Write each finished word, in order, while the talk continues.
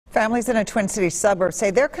Families in a Twin Cities suburb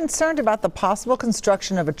say they're concerned about the possible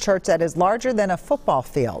construction of a church that is larger than a football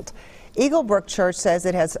field. Eagle Brook Church says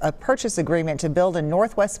it has a purchase agreement to build in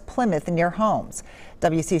northwest Plymouth near homes.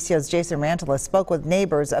 WCCO's Jason Rantala spoke with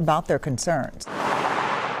neighbors about their concerns.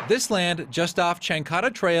 This land just off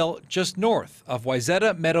Chankata Trail, just north of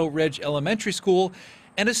Wayzata Meadow Ridge Elementary School,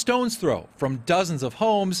 and a stone's throw from dozens of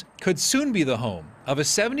homes, could soon be the home of a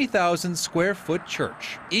 70,000 square foot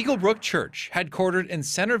church. Eagle Brook Church, headquartered in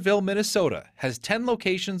Centerville, Minnesota, has 10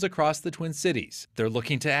 locations across the Twin Cities. They're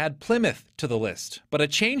looking to add Plymouth to the list, but a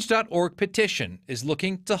Change.org petition is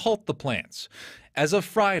looking to halt the plans. As of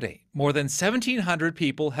Friday, more than 1,700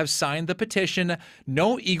 people have signed the petition,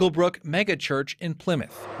 No Eagle Brook Megachurch in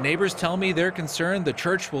Plymouth. Neighbors tell me they're concerned the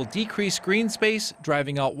church will decrease green space,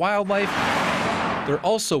 driving out wildlife. They're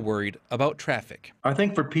also worried about traffic. I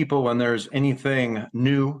think for people, when there's anything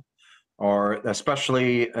new, or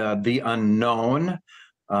especially the unknown,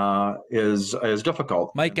 is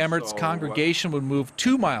difficult. Mike Emmert's congregation would move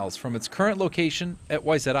 2 miles from its current location at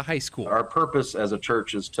Wayzata High School. Our purpose as a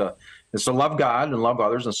church is to love God and love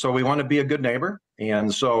others, and so we want to be a good neighbor,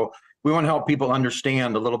 and so we want to help people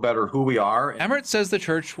understand a little better who we are. Emmert says the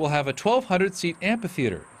church will have a 1,200-seat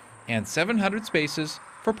amphitheater and 700 spaces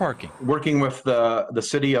for parking. Working with the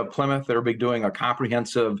city of Plymouth, they'll be doing a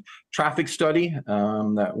comprehensive traffic study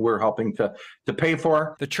that we're helping to pay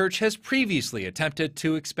for. The church has previously attempted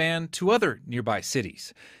to expand to other nearby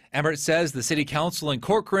cities. Emmert says the city council in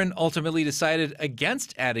Corcoran ultimately decided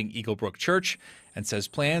against adding Eagle Brook Church and says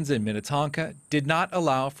plans in Minnetonka did not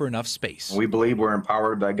allow for enough space. We believe we're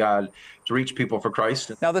empowered by God to reach people for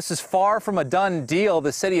Christ. Now, this is far from a done deal.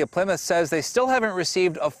 The city of Plymouth says they still haven't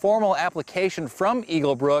received a formal application from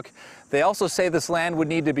Eagle Brook. They also say this land would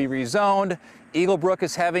need to be rezoned. Eagle Brook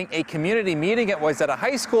is having a community meeting at Wayzata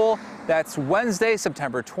High School. That's Wednesday,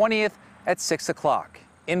 September 20th at 6 o'clock.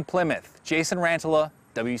 In Plymouth, Jason Rantala,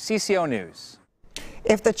 WCCO News.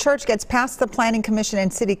 If the church gets past the Planning Commission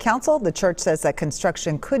and City Council, the church says that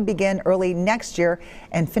construction could begin early next year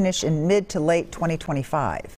and finish in mid to late 2025.